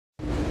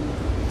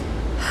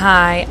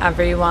Hi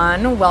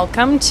everyone,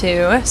 welcome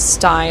to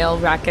Style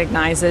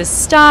Recognizes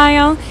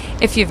Style.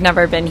 If you've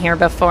never been here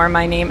before,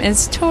 my name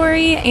is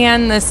Tori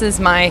and this is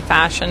my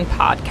fashion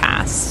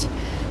podcast.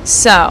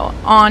 So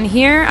on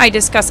here I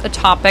discuss a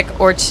topic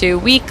or two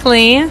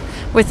weekly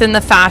within the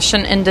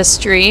fashion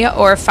industry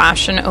or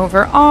fashion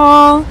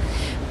overall.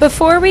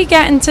 Before we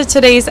get into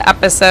today's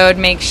episode,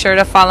 make sure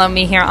to follow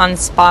me here on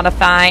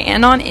Spotify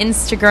and on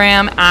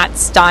Instagram at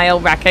Style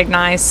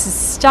Recognizes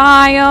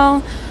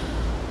Style.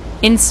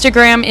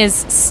 Instagram is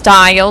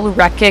Style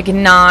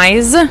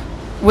Recognize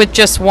with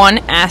just one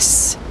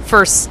S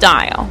for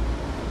style.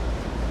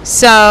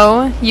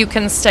 So you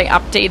can stay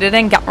updated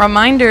and get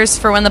reminders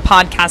for when the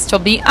podcast will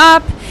be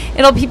up.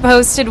 It'll be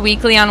posted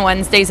weekly on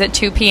Wednesdays at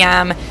 2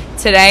 p.m.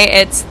 Today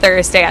it's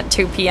Thursday at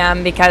 2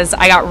 p.m. because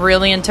I got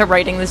really into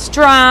writing this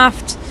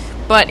draft,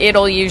 but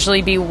it'll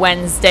usually be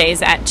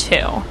Wednesdays at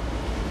 2.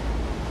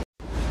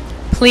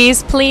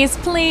 Please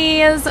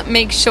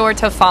make sure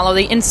to follow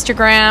the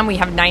Instagram. We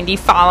have 90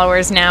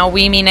 followers now.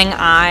 We meaning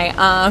I.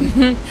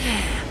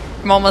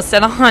 I'm almost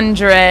at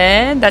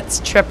 100. That's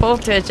triple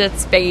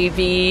digits,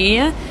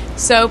 baby.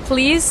 So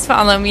please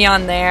follow me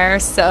on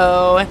there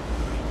so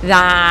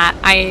that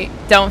I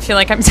don't feel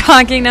like I'm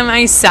talking to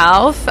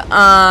myself.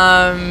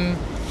 And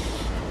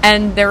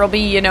there will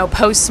be,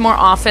 posts more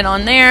often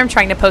on there. I'm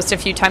trying to post a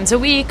few times a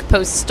week,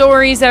 post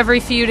stories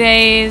every few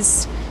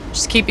days.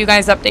 Just keep you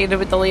guys updated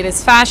with the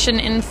latest fashion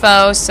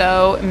info,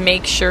 so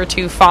make sure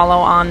to follow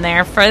on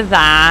there for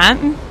that.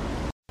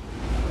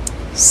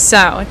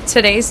 So,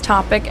 today's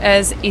topic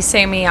is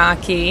Issey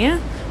Miyake.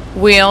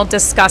 We'll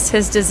discuss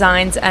his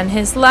designs and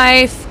his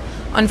life.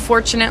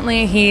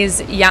 Unfortunately, he's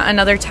yet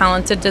another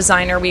talented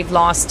designer we've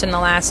lost in the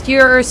last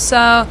year or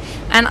so,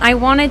 and I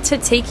wanted to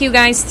take you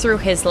guys through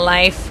his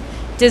life,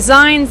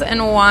 designs,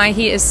 and why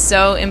he is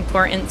so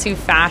important to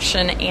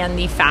fashion and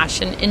the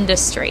fashion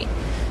industry.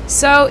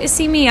 So,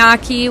 Issey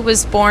Miyake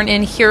was born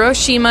in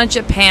Hiroshima,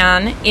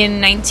 Japan in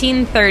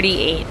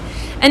 1938.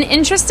 An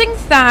interesting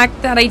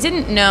fact that I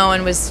didn't know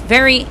and was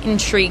very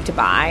intrigued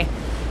by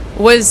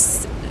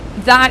was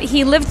that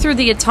he lived through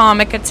the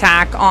atomic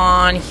attack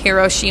on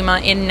Hiroshima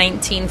in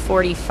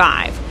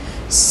 1945.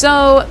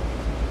 So,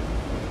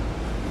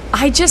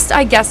 I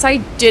guess I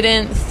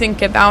didn't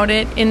think about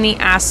it in the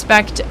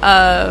aspect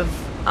of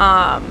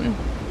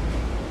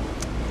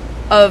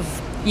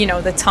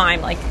the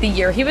time, like the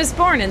year he was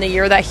born and the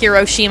year that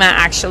Hiroshima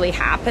actually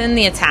happened,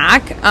 the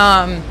attack.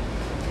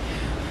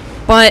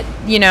 But,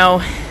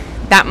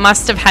 that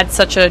must have had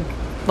such a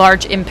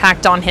large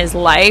impact on his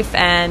life,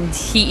 and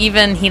he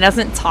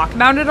doesn't talk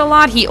about it a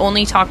lot. He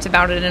only talked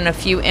about it in a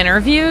few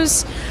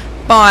interviews,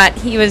 but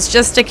he was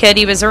just a kid.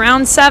 He was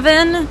around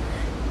 7,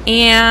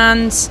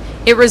 and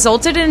it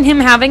resulted in him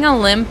having a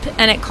limp,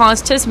 and it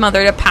caused his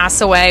mother to pass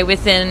away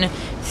within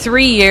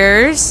 3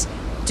 years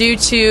due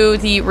to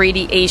the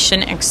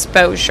radiation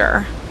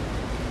exposure.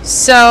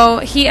 So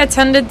he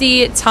attended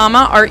the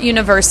Tama Art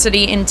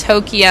University in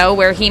Tokyo,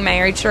 where he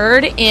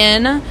majored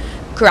in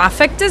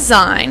graphic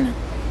design,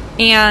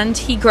 and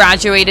he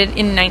graduated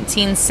in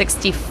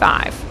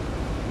 1965.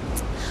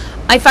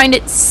 I find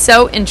it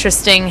so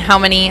interesting how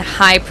many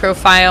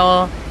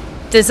high-profile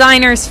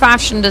designers,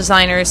 fashion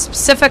designers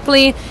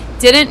specifically,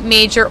 didn't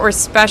major or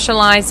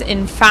specialize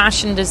in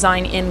fashion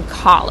design in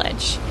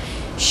college.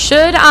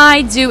 Should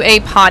I do a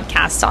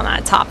podcast on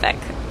that topic?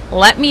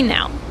 Let me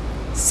know.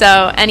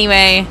 So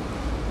anyway,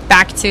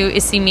 back to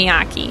Issey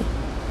Miyake.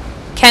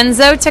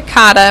 Kenzo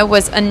Takada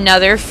was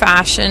another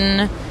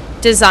fashion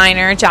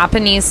designer,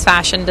 Japanese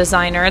fashion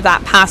designer,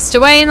 that passed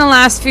away in the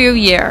last few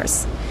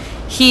years.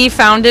 He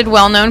founded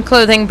well-known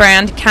clothing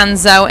brand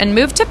Kenzo and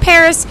moved to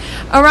Paris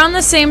around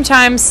the same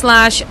time /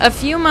 a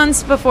few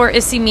months before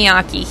Issey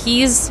Miyake.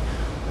 He's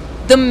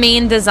the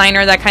main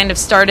designer that kind of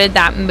started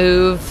that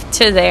move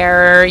to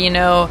there,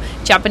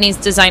 Japanese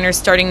designers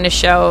starting to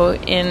show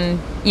in,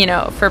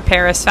 for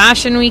Paris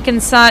Fashion Week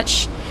and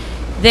such.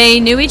 They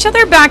knew each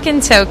other back in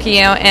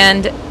Tokyo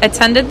and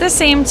attended the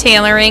same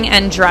tailoring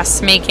and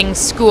dressmaking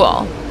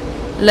school.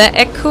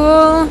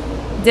 L'École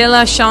de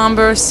la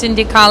Chambre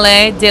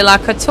Syndicale de la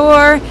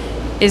Couture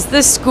is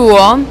the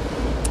school.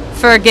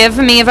 Forgive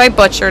me if I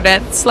butchered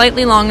it,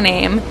 slightly long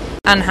name,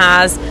 and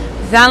has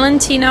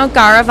Valentino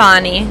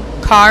Garavani,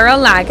 Karl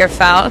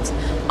Lagerfeld,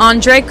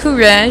 Andre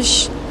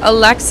Courrèges,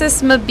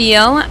 Alexis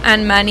Mobile,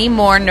 and many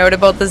more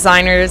notable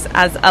designers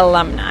as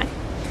alumni.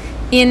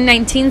 In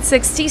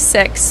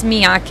 1966,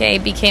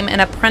 Miyake became an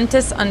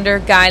apprentice under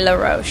Guy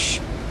Laroche.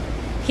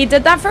 He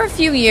did that for a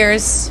few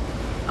years,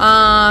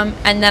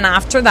 and then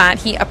after that,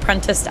 he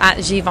apprenticed at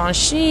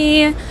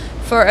Givenchy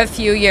for a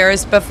few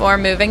years before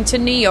moving to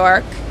New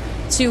York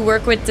to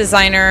work with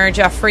designer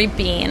Jeffrey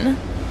Bean.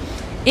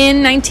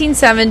 In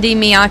 1970,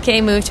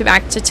 Miyake moved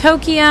back to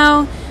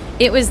Tokyo.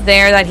 It was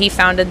there that he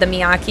founded the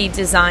Miyake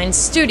Design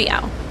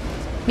Studio.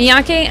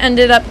 Miyake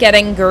ended up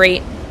getting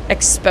great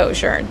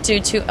exposure due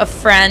to a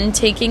friend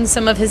taking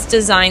some of his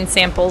design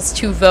samples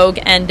to Vogue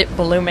and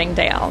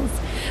Bloomingdale's.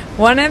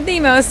 One of the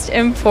most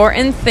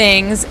important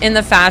things in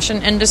the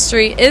fashion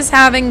industry is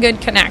having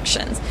good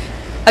connections.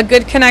 A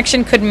good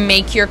connection could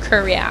make your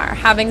career.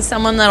 Having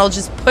someone that'll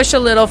just push a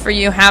little for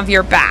you, have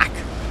your back.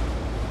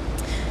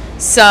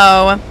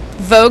 So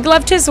Vogue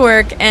loved his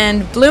work,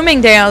 and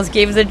Bloomingdale's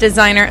gave the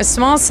designer a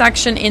small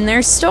section in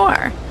their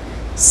store.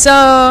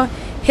 So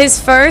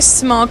his first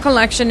small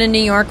collection in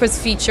New York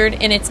was featured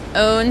in its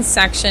own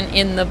section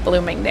in the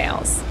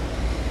Bloomingdale's.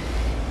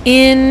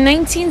 In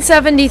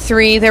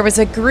 1973, there was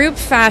a group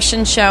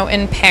fashion show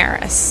in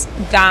Paris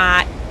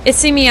that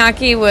Issey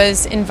Miyake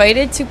was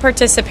invited to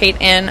participate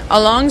in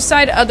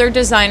alongside other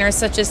designers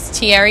such as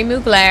Thierry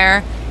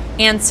Mugler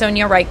and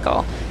Sonia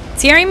Rykiel.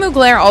 Thierry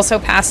Mugler also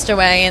passed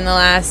away in the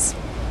last,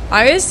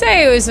 I would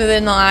say it was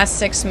within the last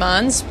 6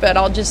 months, but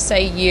I'll just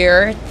say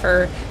year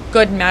for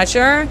good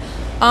measure.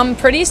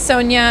 Pretty sure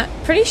Sonia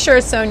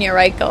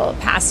Rykiel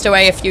passed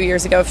away a few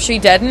years ago. If she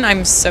didn't,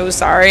 I'm so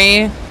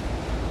sorry,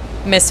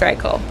 Miss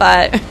Rykiel,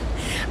 but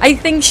I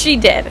think she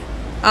did.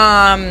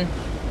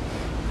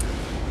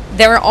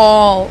 They're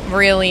all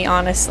really,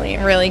 honestly,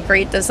 really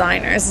great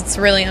designers. It's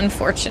really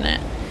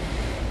unfortunate.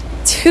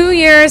 2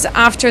 years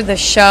after the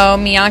show,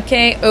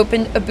 Miyake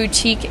opened a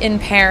boutique in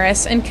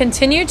Paris and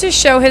continued to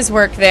show his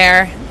work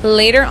there.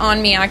 Later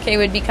on, Miyake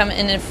would become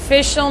an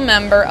official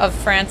member of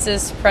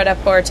France's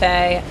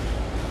Pret-a-Porter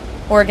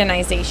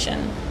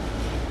organization.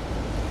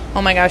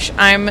 Oh my gosh,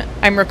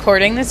 I'm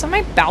recording this on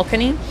my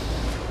balcony,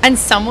 and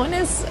someone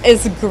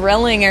is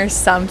grilling or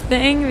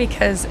something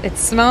because it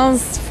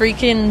smells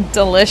freaking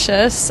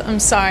delicious. I'm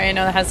sorry, I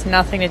know that has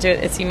nothing to do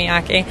with Issey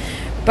Miyake,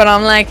 but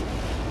I'm like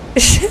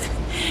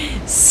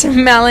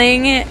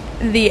smelling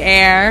the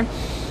air,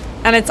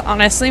 and it's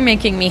honestly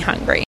making me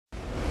hungry.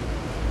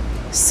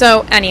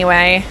 So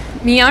anyway,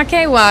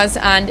 Miyake was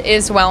and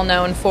is well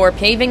known for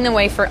paving the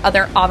way for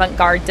other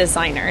avant-garde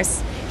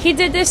designers. He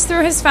did this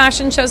through his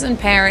fashion shows in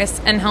Paris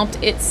and helped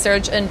it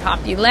surge in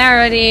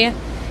popularity.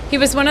 He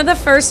was one of the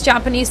first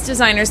Japanese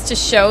designers to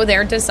show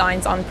their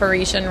designs on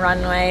Parisian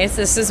runways.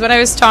 This is what I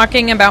was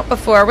talking about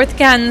before with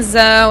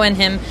Kenzo and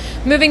him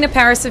moving to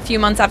Paris a few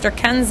months after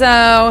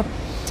Kenzo.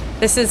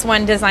 This is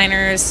when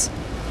designers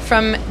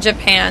from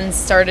Japan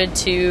started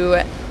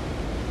to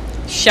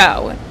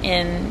show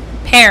in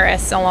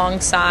Paris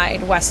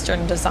alongside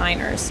Western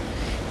designers.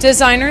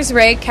 Designers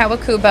Rei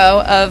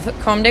Kawakubo of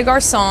Comme des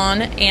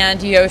Garçons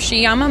and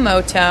Yoshi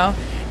Yamamoto.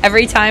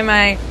 Every time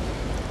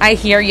I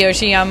hear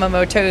Yoshi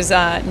Yamamoto's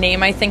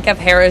name, I think of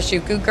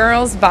Harajuku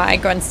Girls by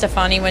Gwen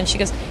Stefani when she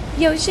goes,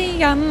 Yoshi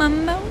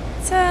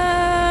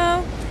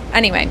Yamamoto.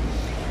 Anyway,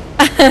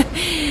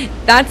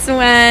 that's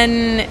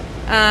when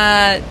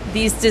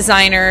these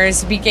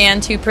designers began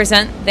to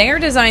present their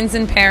designs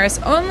in Paris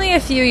only a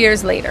few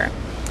years later.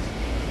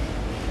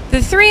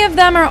 The three of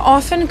them are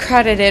often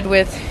credited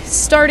with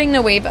starting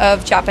the wave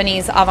of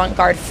Japanese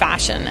avant-garde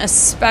fashion,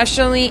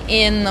 especially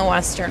in the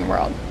Western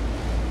world.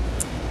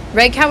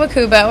 Rei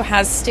Kawakubo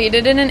has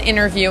stated in an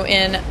interview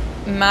in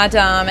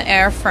Madame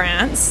Air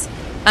France,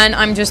 and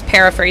I'm just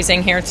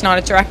paraphrasing here, it's not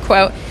a direct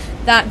quote,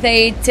 that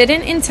they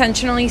didn't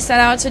intentionally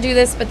set out to do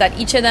this, but that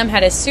each of them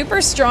had a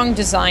super strong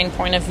design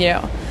point of view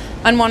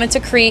and wanted to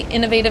create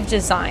innovative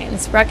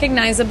designs,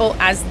 recognizable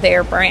as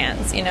their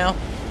brands, you know.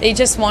 They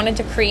just wanted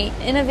to create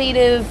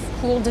innovative,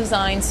 cool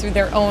designs through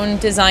their own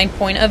design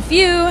point of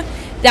view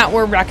that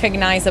were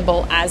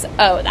recognizable as,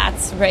 oh,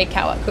 that's Rei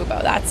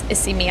Kawakubo, that's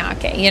Issey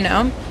Miyake, you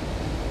know.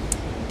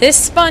 This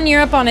spun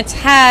Europe on its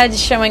head,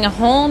 showing a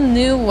whole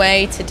new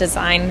way to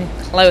design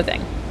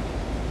clothing.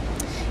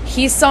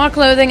 He saw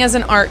clothing as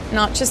an art,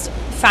 not just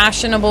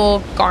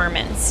fashionable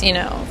garments, you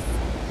know.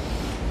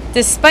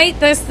 Despite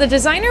this, the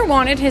designer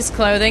wanted his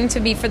clothing to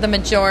be for the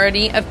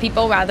majority of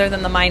people rather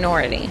than the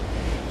minority.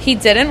 He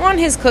didn't want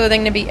his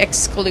clothing to be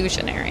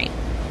exclusionary.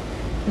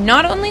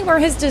 Not only were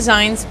his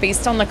designs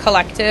based on the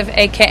collective,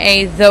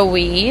 aka the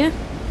we,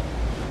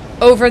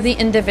 over the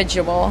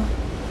individual,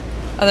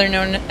 other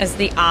known as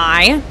the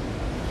I,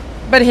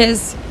 but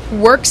his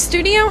work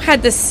studio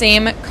had the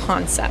same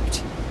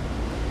concept.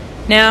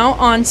 Now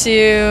on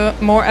to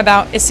more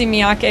about Issey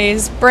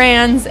Miyake's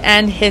brands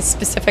and his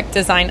specific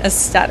design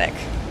aesthetic.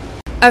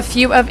 A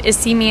few of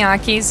Issey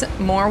Miyake's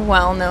more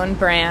well-known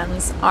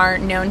brands are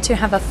known to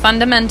have a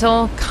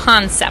fundamental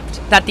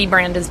concept that the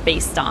brand is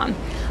based on.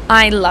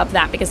 I love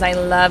that because I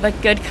love a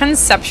good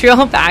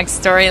conceptual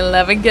backstory. I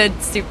love a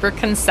good super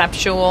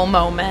conceptual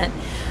moment.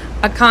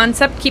 A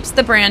concept keeps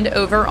the brand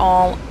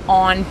overall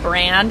on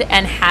brand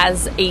and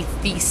has a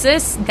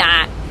thesis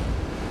that,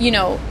 you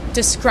know,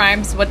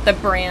 describes what the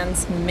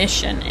brand's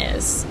mission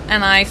is.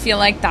 And I feel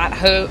like that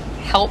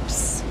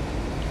helps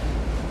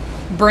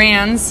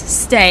brands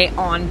stay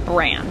on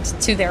brand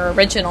to their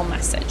original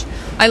message.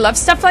 I love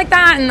stuff like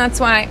that, and that's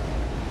why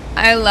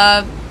I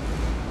love,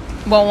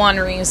 well, one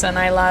reason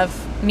I love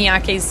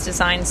Miyake's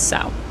designs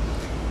so.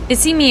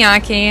 Issey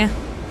Miyake,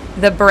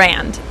 the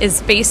brand,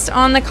 is based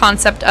on the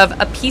concept of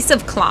a piece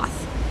of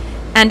cloth.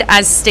 And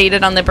as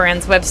stated on the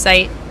brand's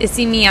website,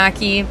 Issey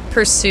Miyake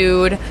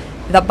pursued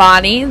the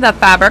body, the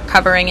fabric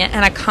covering it,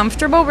 and a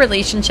comfortable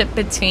relationship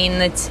between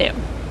the two.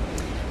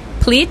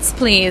 Pleats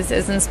Please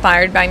is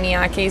inspired by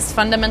Miyake's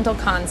fundamental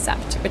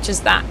concept, which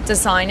is that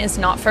design is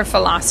not for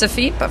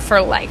philosophy, but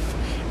for life,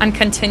 and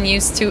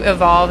continues to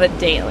evolve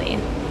daily.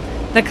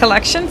 The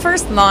collection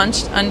first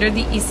launched under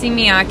the Issey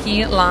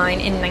Miyake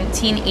line in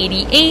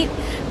 1988,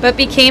 but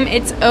became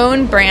its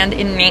own brand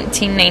in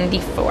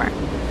 1994.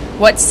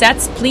 What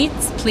sets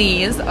Pleats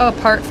Please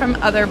apart from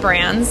other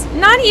brands,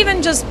 not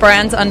even just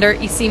brands under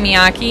Issey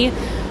Miyake,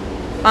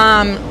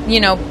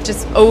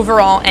 just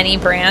overall any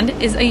brand,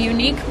 is a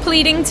unique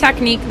pleating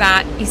technique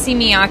that Issey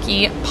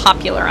Miyake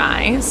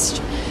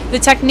popularized. The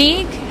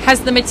technique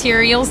has the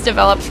materials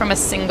developed from a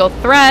single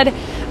thread,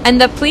 and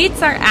the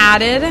pleats are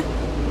added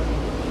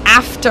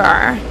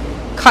after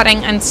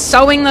cutting and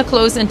sewing the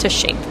clothes into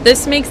shape.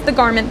 This makes the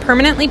garment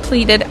permanently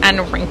pleated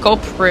and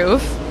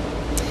wrinkle-proof.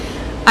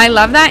 I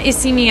love that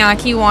Issey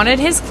Miyake wanted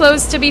his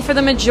clothes to be for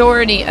the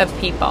majority of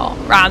people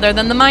rather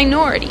than the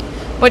minority,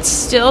 but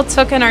still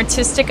took an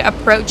artistic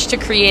approach to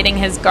creating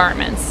his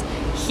garments.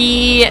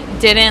 He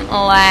didn't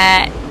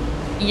let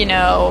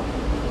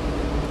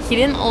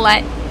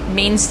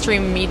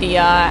mainstream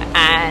media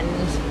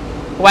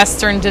and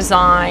Western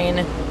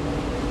design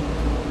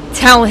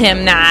tell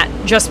him that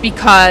just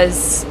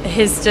because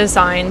his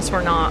designs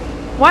were not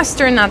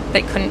Western, that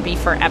they couldn't be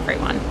for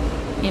everyone,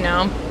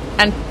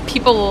 And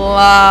people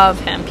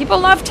love him. People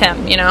loved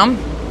him,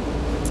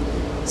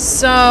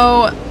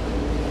 So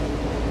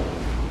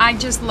I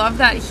just love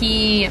that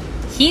he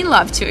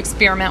loved to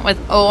experiment with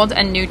old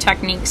and new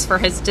techniques for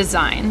his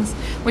designs,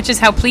 which is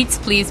how Pleats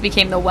Please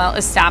became the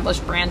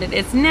well-established brand it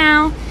is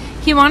now.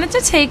 He wanted to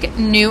take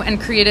new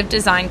and creative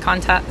design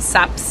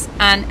concepts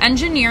and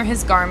engineer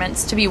his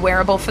garments to be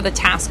wearable for the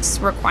tasks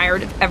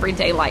required of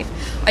everyday life.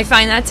 I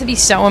find that to be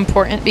so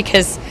important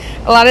because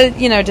a lot of,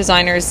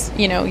 designers,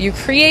 you're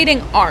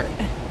creating art,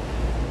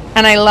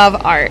 and I love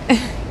art.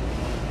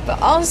 But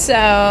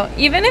also,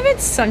 even if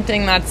it's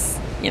something that's,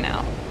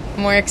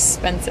 more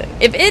expensive,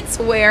 if it's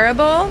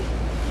wearable,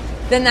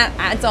 then that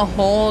adds a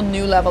whole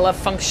new level of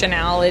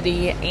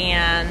functionality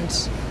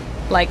and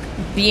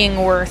being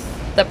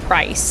worth the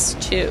price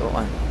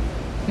to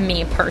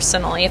me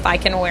personally. If I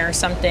can wear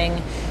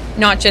something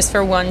not just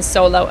for one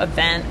solo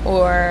event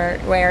or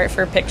wear it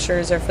for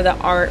pictures or for the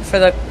art,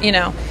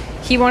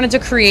 he wanted to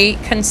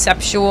create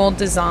conceptual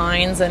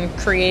designs and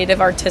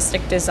creative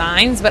artistic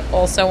designs, but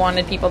also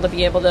wanted people to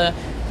be able to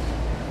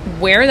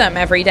wear them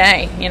every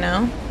day,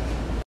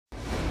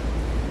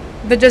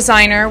 The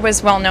designer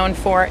was well known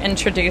for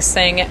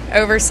introducing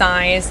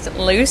oversized,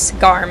 loose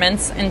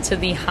garments into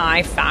the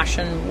high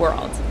fashion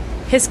world.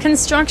 His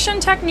construction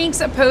techniques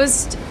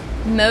opposed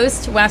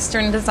most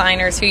Western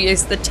designers who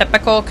use the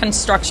typical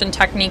construction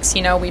techniques,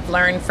 we've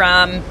learned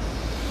from,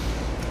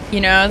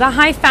 the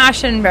high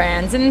fashion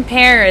brands in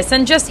Paris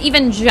and just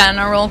even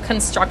general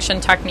construction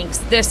techniques.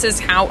 This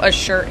is how a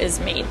shirt is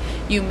made.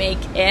 You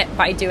make it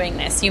by doing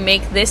this. You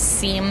make this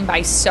seam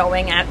by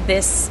sewing at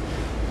this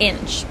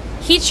inch.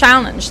 He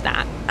challenged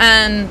that.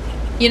 And,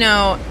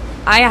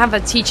 I have a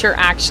teacher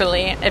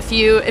actually. If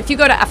you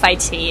go to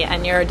FIT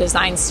and you're a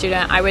design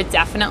student, I would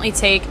definitely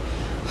take.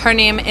 Her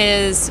name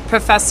is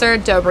Professor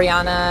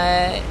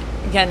Dobriana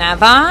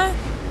Geneva,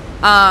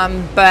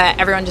 but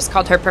everyone just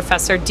called her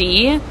Professor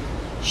D.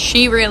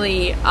 She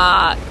really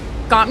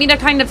got me to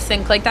kind of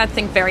think like that,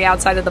 think very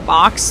outside of the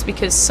box,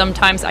 because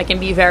sometimes I can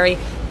be very,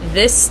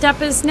 this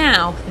step is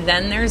now,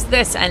 then there's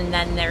this, and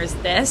then there's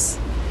this.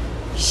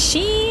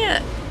 She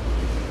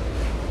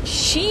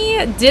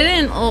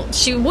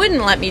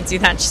wouldn't let me do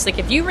that. She's like,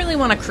 if you really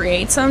want to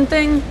create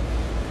something,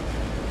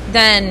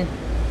 then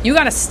you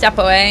got to step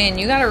away and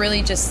you got to really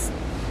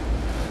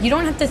you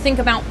don't have to think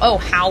about,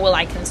 how will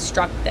I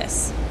construct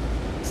this?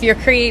 If you're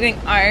creating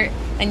art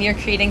and you're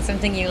creating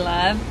something you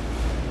love,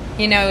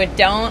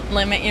 don't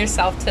limit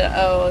yourself to,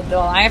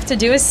 I have to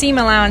do a seam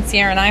allowance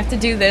here and I have to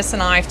do this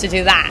and I have to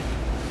do that.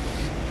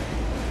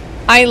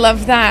 I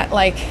love that.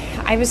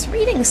 I was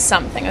reading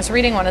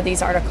one of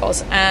these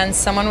articles, and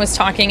someone was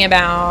talking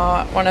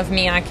about one of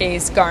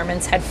Miyake's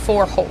garments had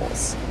 4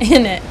 holes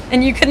in it,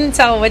 and you couldn't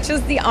tell which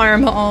was the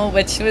armhole,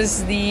 which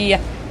was the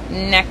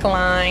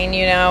neckline,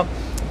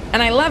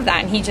 and I love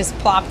that. And he just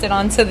plopped it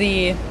onto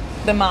the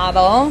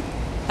model,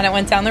 and it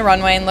went down the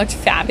runway and looked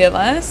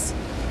fabulous.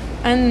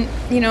 And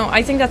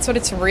I think that's what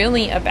it's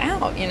really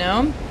about.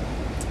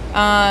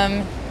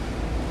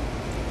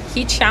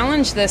 He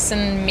challenged this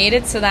and made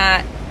it so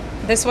that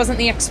this wasn't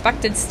the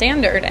expected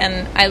standard.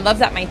 And I love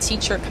that my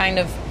teacher kind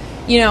of,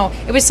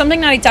 it was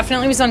something that I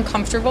definitely was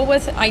uncomfortable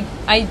with. I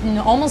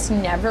almost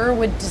never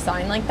would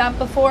design like that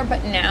before,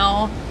 but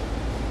now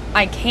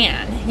I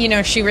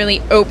can. She really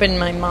opened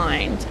my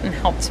mind and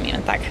helped me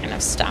with that kind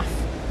of stuff.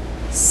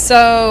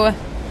 So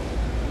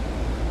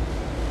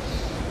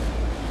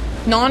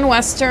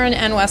non-Western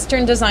and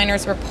Western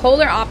designers were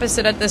polar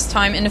opposite at this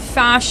time in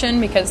fashion,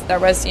 because there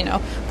was,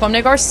 Comme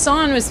des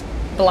Garçons was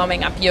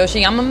blowing up,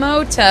 Yohji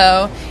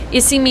Yamamoto,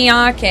 Issey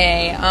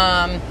Miyake,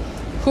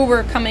 who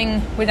were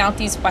coming without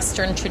these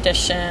Western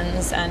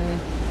traditions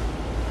and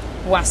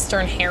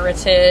Western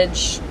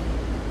heritage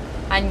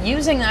and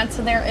using that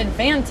to their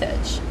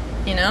advantage,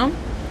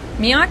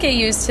 Miyake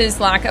used his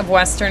lack of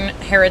Western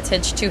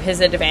heritage to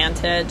his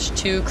advantage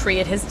to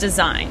create his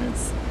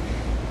designs.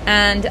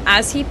 And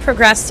as he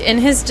progressed in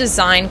his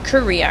design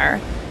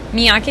career,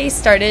 Miyake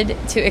started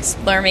to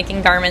explore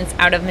making garments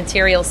out of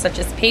materials such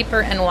as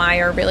paper and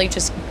wire, really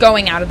just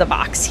going out of the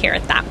box here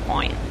at that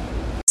point.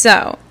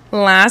 So,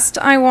 last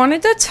I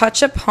wanted to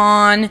touch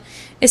upon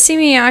Issey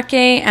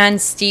Miyake and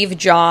Steve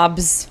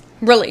Jobs'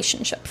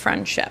 relationship,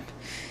 friendship.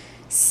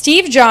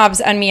 Steve Jobs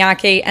and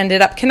Miyake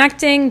ended up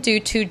connecting due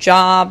to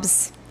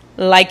Jobs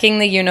liking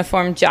the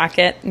uniform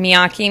jacket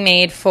Miyake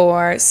made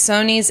for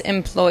Sony's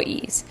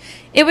employees.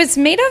 It was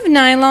made of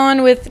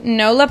nylon with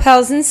no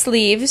lapels and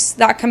sleeves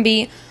that can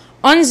be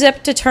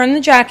unzipped to turn the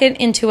jacket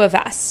into a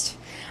vest.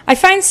 I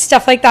find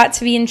stuff like that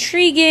to be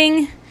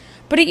intriguing,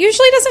 but it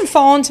usually doesn't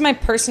fall into my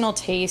personal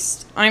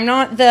taste. I'm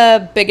not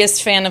the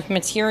biggest fan of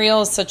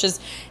materials such as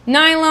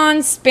nylon,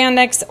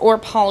 spandex, or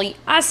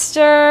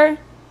polyester.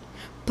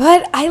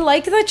 But I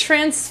like the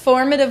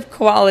transformative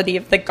quality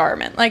of the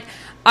garment. Like,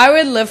 I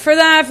would live for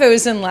that if it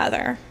was in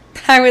leather.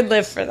 I would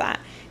live for that.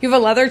 You have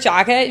a leather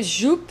jacket,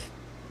 zoop,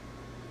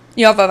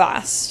 you have a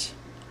vest.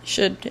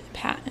 Should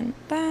patent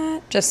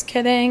that. Just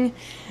kidding.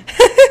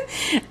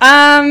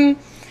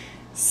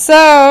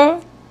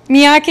 So,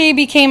 Miyake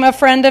became a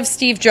friend of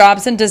Steve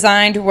Jobs and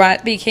designed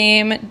what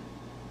became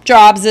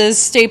Jobs'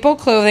 staple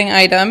clothing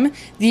item,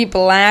 the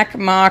black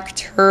mock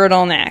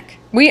turtleneck.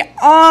 We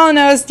all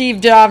know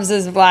Steve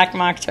Jobs' black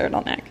mock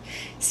turtleneck.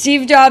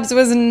 Steve Jobs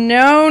was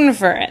known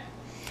for it.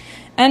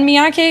 And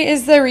Miyake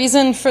is the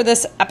reason for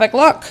this epic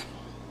look.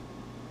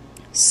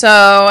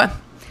 So,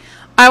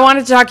 I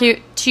wanted to talk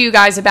to you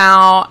guys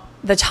about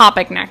the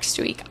topic next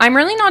week. I'm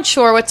really not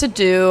sure what to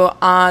do.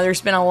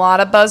 There's been a lot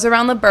of buzz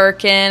around the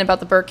Birkin,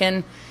 about the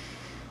Birkin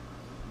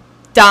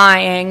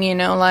dying, you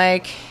know,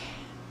 like,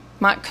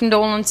 my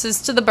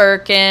condolences to the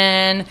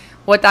Birkin,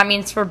 what that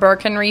means for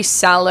Birkin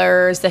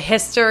resellers, the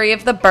history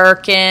of the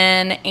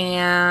Birkin,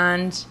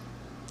 and,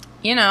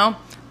 you know,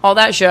 all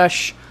that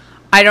zhush.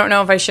 I don't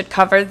know if I should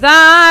cover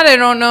that. I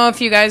don't know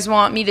if you guys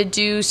want me to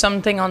do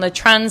something on the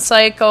trend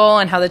cycle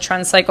and how the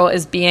trend cycle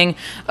is being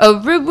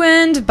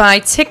ruined by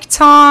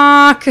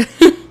TikTok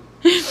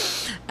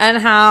and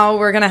how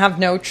we're going to have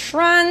no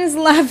trends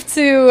left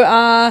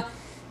to,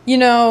 you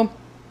know,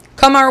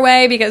 come our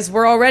way because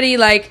we're already,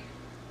 like,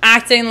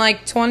 acting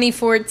like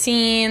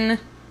 2014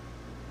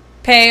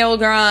 pale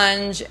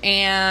grunge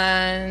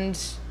and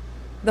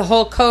the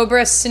whole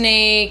cobra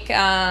snake,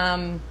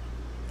 I'm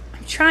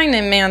trying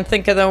to,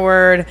 think of the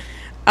word,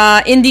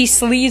 indie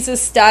sleaze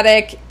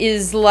aesthetic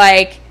is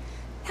like,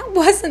 that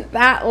wasn't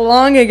that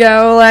long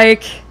ago,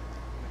 like,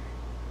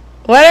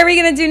 what are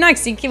we going to do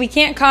next? We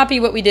can't copy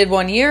what we did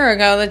 1 year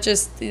ago. That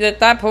just, at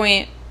that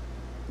point,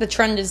 the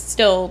trend is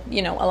still,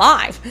 you know,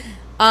 alive.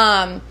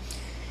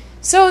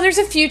 So there's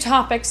a few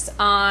topics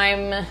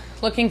I'm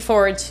looking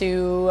forward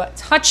to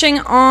touching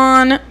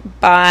on,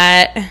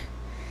 but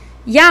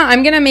yeah,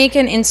 I'm going to make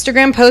an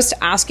Instagram post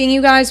asking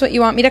you guys what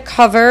you want me to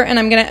cover, and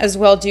I'm going to as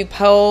well do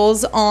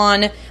polls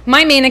on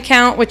my main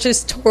account, which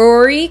is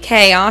Tori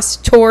Chaos,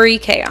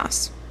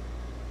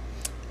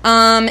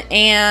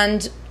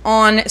 and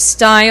on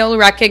Style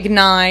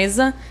Recognize,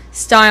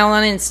 Style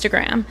on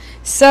Instagram.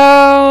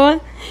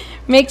 So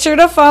make sure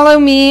to follow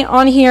me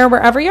on here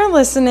wherever you're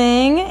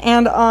listening,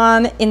 and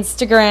on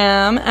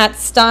Instagram at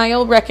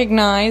Style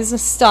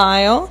Recognize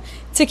Style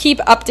to keep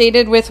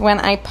updated with when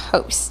I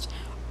post.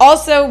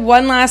 Also,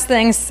 one last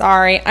thing,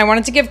 sorry, I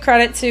wanted to give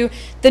credit to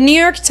the New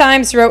York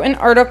Times wrote an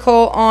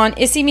article on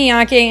Issey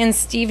Miyake and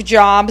Steve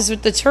Jobs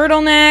with the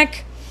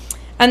turtleneck,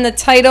 and the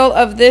title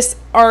of this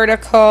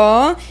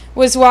article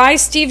was Why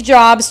Steve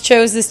Jobs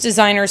Chose This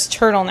Designer's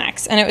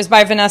Turtlenecks, and it was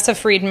by Vanessa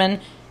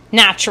Friedman,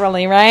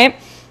 naturally, right?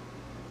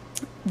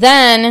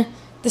 Then,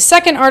 the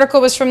second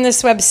article was from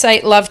this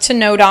website,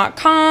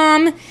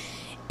 lovetoknow.com,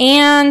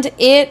 and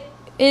it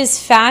is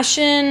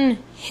fashion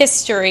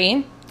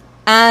history,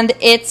 and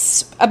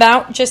it's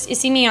about just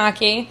Issey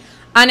Miyake,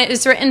 and it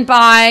is written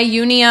by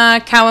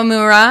Yunia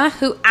Kawamura,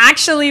 who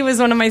actually was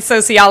one of my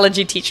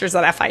sociology teachers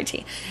at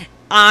FIT.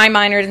 I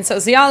minored in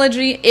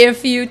sociology.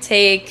 If you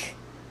take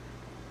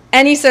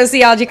any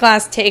sociology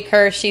class, take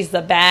her. She's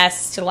the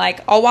best. Like,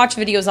 I'll watch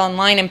videos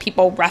online and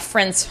people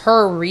reference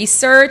her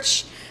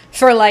research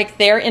for, like,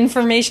 their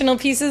informational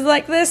pieces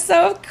like this,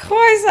 so of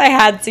course I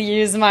had to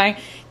use my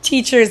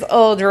teacher's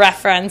old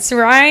reference,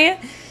 right?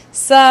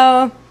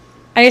 So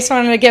I just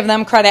wanted to give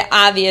them credit,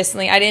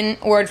 obviously. I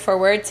didn't word for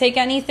word take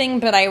anything,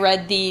 but I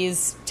read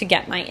these to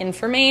get my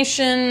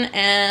information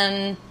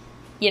and,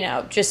 you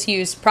know, just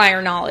use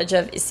prior knowledge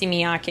of Issey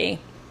Miyake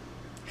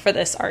for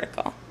this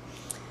article.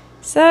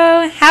 So,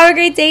 have a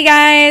great day,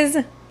 guys.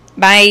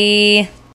 Bye.